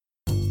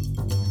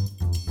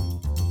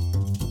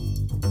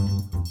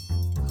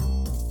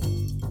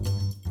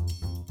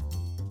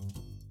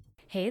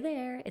Hey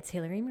there, it's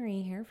Hillary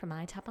Marie here from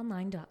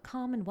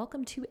iTapOnline.com, and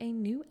welcome to a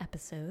new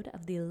episode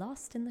of the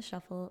Lost in the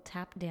Shuffle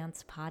Tap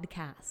Dance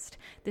Podcast.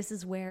 This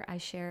is where I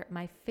share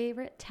my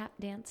favorite tap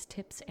dance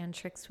tips and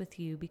tricks with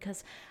you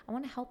because I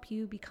want to help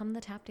you become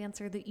the tap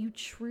dancer that you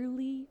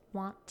truly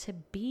want to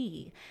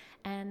be.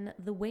 And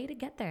the way to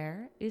get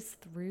there is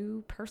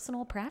through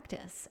personal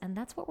practice, and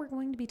that's what we're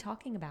going to be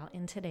talking about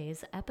in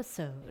today's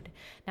episode.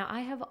 Now,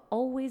 I have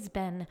always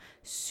been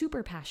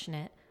super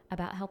passionate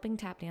about helping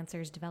tap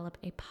dancers develop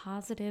a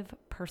positive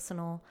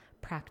personal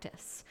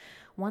practice,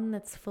 one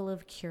that's full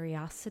of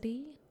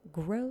curiosity,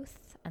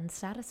 growth, and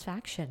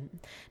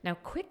satisfaction. Now,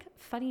 quick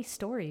funny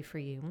story for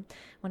you.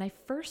 When I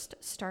first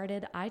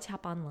started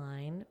iTap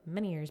Online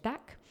many years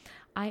back,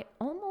 I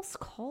almost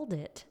called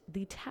it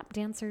the Tap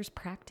Dancers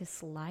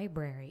Practice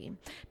Library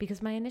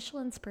because my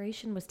initial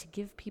inspiration was to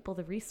give people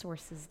the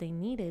resources they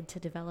needed to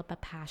develop a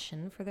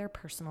passion for their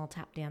personal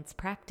tap dance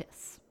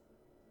practice.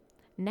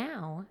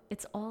 Now,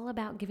 it's all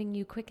about giving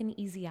you quick and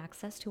easy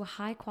access to a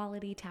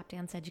high-quality tap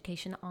dance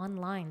education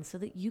online so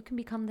that you can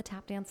become the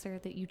tap dancer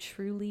that you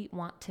truly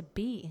want to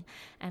be.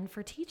 And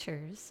for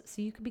teachers,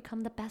 so you can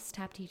become the best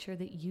tap teacher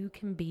that you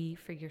can be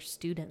for your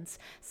students.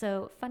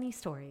 So, funny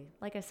story.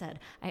 Like I said,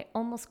 I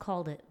almost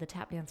called it the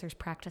Tap Dancers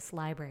Practice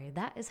Library.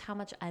 That is how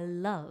much I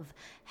love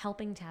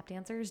helping tap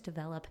dancers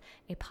develop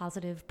a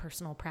positive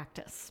personal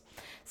practice.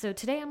 So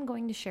today I'm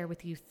going to share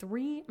with you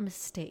 3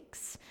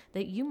 mistakes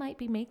that you might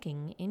be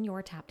making in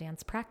your tap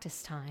dance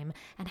practice time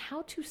and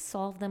how to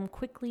solve them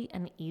quickly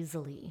and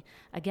easily.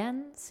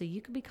 Again, so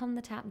you can become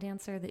the tap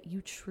dancer that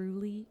you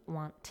truly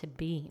want to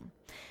be.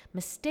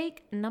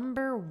 Mistake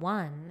number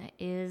 1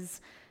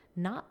 is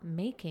not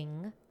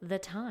making the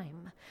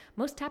time.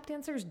 Most tap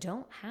dancers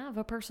don't have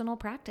a personal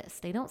practice.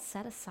 They don't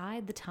set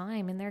aside the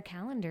time in their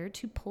calendar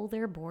to pull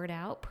their board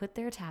out, put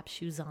their tap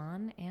shoes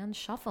on, and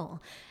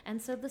shuffle.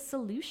 And so the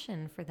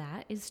solution for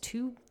that is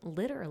to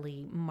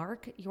literally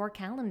mark your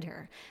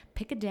calendar.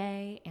 Pick a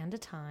day and a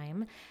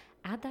time.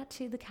 Add that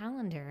to the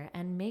calendar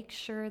and make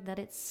sure that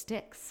it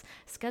sticks.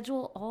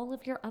 Schedule all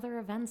of your other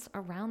events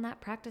around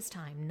that practice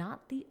time,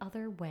 not the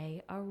other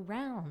way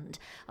around.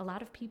 A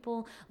lot of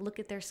people look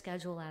at their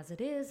schedule as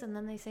it is and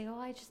then they say,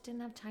 I just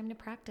didn't have time to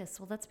practice.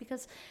 Well, that's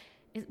because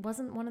it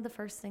wasn't one of the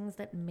first things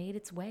that made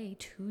its way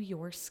to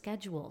your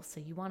schedule. So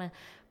you want to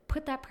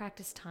put that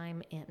practice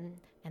time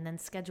in and then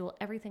schedule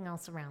everything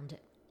else around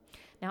it.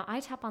 Now,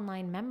 iTap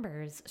Online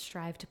members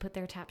strive to put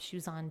their tap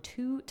shoes on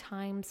 2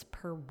 times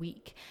per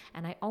week,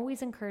 and I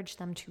always encourage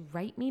them to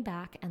write me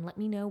back and let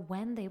me know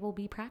when they will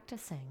be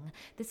practicing.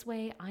 This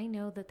way, I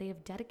know that they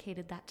have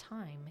dedicated that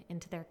time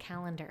into their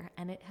calendar,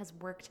 and it has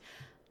worked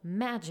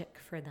magic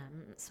for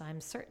them, so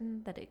I'm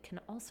certain that it can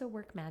also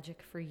work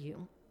magic for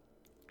you.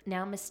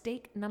 Now,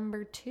 mistake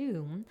number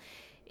 2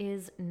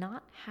 is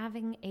not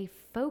having a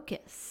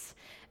focus.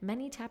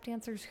 Many tap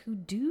dancers who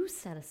do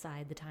set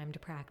aside the time to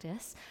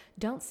practice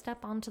don't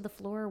step onto the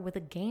floor with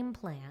a game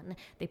plan.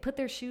 They put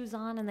their shoes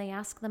on and they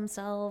ask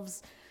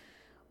themselves,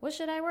 what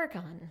should I work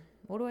on?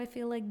 What do I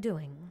feel like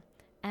doing?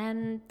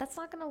 And that's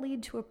not going to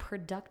lead to a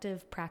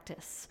productive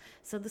practice.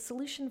 So the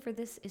solution for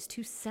this is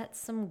to set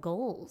some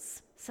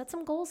goals. Set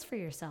some goals for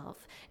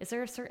yourself. Is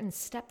there a certain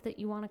step that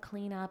you want to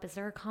clean up? Is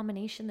there a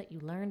combination that you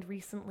learned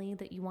recently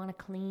that you want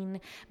to clean?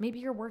 Maybe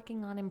you're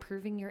working on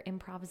improving your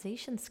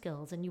improvisation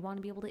skills and you want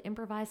to be able to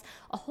improvise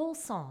a whole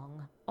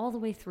song all the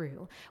way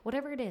through.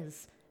 Whatever it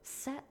is,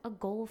 set a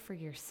goal for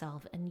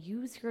yourself and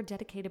use your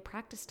dedicated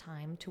practice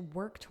time to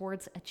work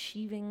towards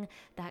achieving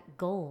that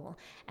goal.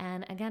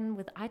 And again,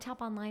 with iTap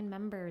Online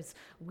members,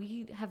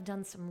 we have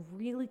done some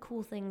really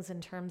cool things in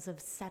terms of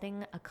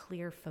setting a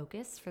clear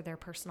focus for their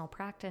personal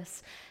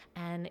practice,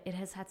 and it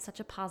has had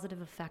such a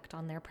positive effect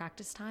on their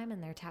practice time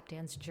and their tap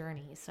dance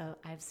journey. So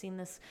I've seen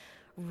this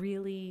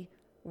really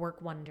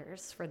work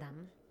wonders for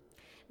them.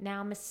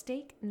 Now,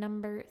 mistake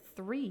number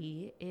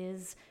 3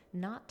 is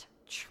not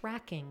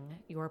tracking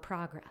your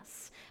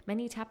progress.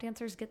 Many tap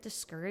dancers get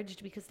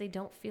discouraged because they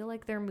don't feel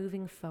like they're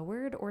moving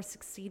forward or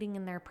succeeding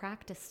in their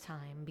practice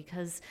time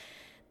because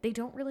they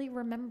don't really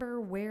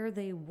remember where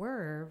they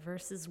were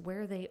versus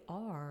where they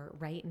are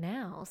right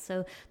now.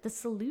 So the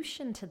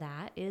solution to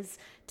that is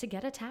to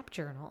get a tap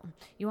journal.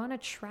 You want to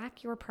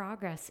track your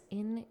progress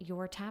in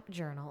your tap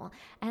journal.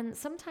 And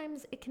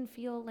sometimes it can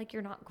feel like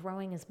you're not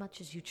growing as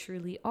much as you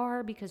truly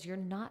are because you're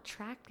not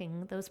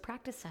tracking those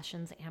practice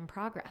sessions and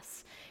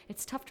progress.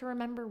 It's tough to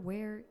remember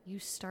where you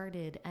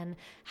started, and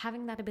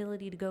having that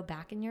ability to go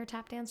back in your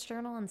tap dance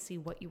journal and see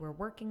what you were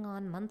working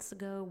on months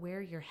ago,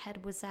 where your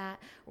head was at,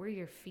 where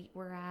your feet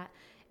were at,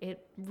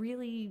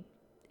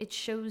 it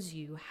shows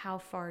you how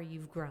far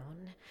you've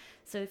grown.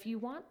 So if you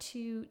want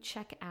to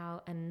check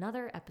out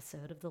another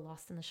episode of the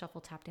Lost in the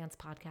Shuffle Tap Dance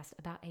podcast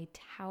about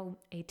how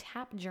a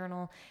tap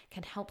journal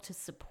can help to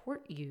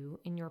support you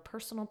in your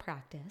personal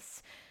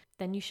practice,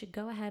 then you should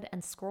go ahead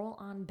and scroll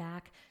on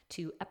back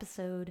to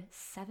episode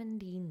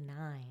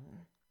 79.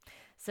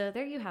 So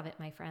there you have it,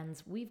 my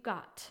friends. We've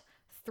got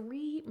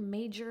 3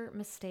 major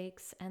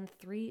mistakes and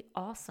 3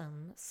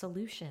 awesome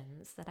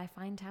solutions that I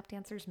find tap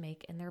dancers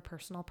make in their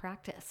personal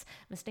practice.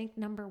 Mistake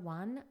number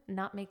 1,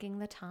 not making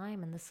the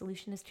time, and the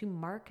solution is to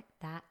mark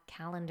that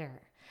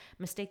calendar.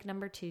 Mistake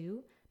number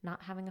 2,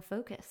 not having a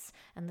focus,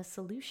 and the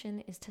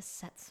solution is to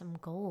set some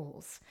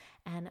goals.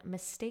 And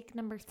mistake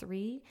number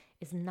 3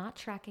 is not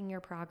tracking your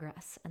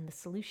progress, and the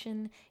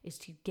solution is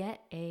to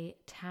get a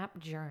tap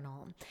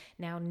journal.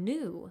 Now,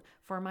 new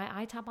for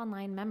my iTap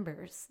Online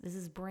members, this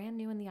is brand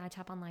new in the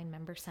iTap Online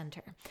Member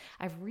Center.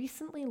 I've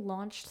recently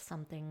launched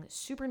something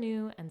super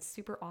new and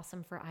super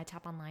awesome for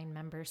iTap Online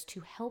members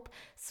to help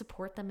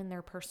support them in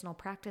their personal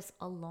practice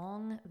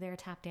along their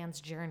tap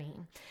dance journey.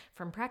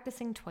 From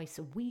practicing twice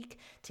a week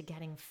to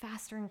getting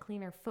faster and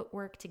cleaner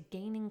footwork to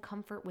gaining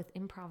comfort with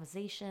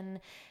improvisation,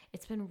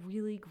 it's been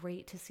really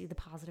great to see the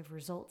positive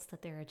results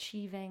that they're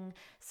achieving.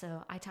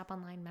 So iTap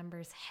Online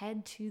members,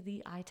 head to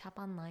the iTap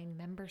Online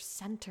Member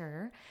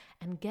Center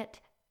and get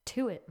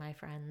to it, my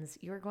friends.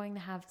 You're going to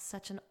have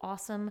such an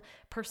awesome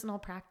personal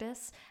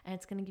practice, and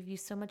it's going to give you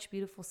so much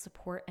beautiful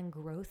support and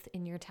growth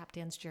in your tap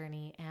dance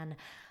journey. And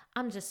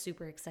I'm just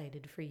super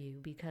excited for you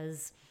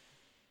because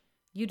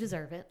you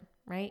deserve it,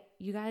 right?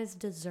 You guys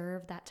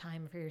deserve that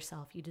time for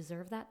yourself. You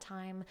deserve that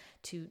time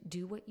to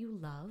do what you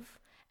love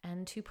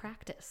and to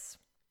practice.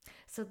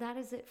 So that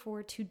is it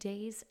for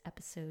today's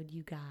episode,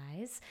 you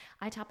guys.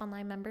 iTap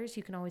Online members,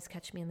 you can always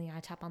catch me in the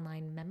iTap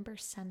Online Member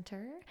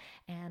Center,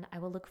 and I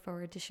will look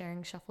forward to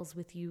sharing shuffles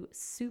with you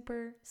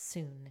super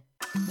soon.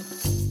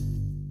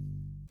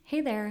 Hey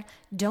there,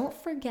 don't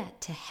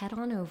forget to head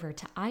on over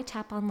to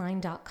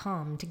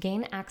itaponline.com to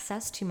gain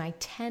access to my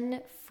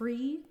 10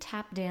 free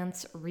tap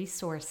dance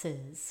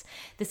resources.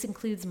 This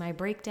includes my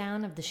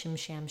breakdown of the Shim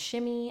Sham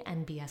Shimmy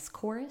and BS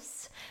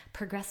chorus,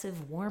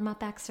 progressive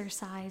warm-up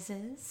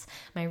exercises,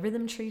 my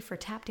rhythm tree for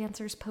tap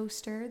dancers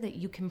poster that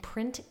you can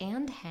print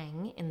and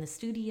hang in the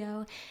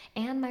studio,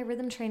 and my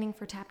rhythm training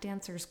for tap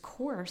dancers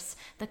course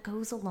that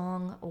goes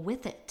along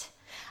with it.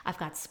 I've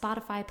got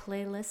Spotify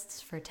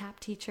playlists for tap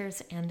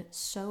teachers and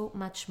so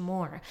much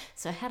more.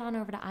 So head on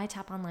over to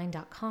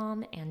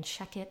itaponline.com and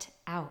check it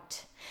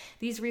out.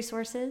 These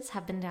resources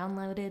have been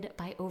downloaded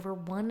by over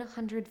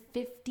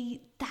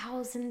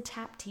 150,000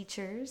 tap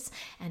teachers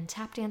and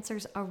tap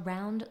dancers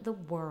around the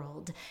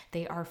world.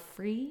 They are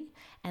free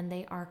and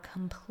they are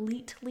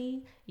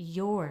completely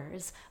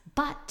yours.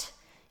 But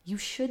you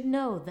should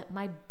know that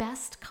my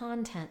best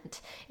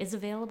content is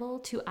available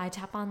to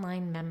iTap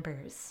Online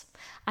members.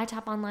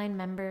 iTap Online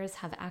members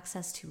have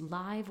access to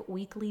live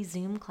weekly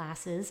Zoom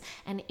classes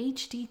and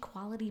HD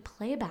quality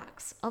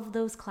playbacks of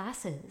those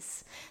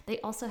classes. They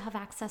also have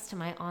access to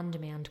my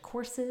on-demand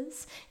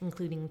courses,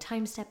 including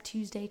Time Step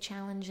Tuesday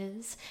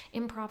challenges,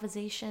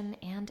 improvisation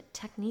and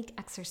technique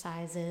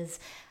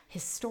exercises,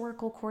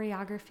 historical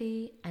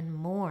choreography, and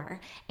more.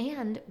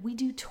 And we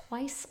do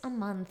twice a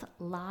month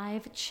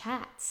live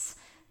chats.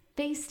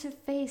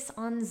 Face-to-face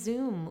on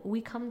Zoom, we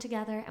come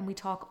together and we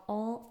talk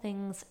all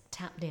things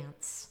tap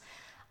dance.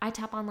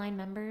 iTap Online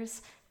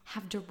members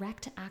have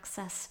direct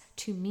access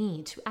to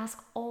me to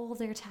ask all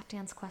their tap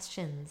dance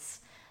questions.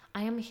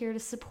 I am here to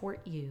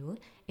support you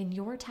in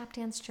your tap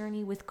dance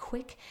journey with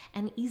quick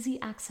and easy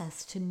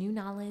access to new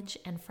knowledge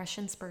and fresh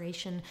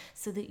inspiration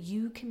so that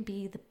you can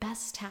be the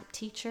best tap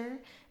teacher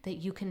that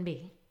you can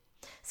be.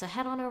 So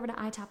head on over to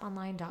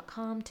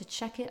itaponline.com to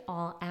check it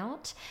all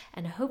out,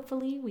 and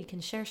hopefully we can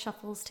share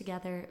shuffles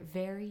together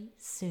very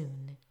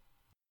soon.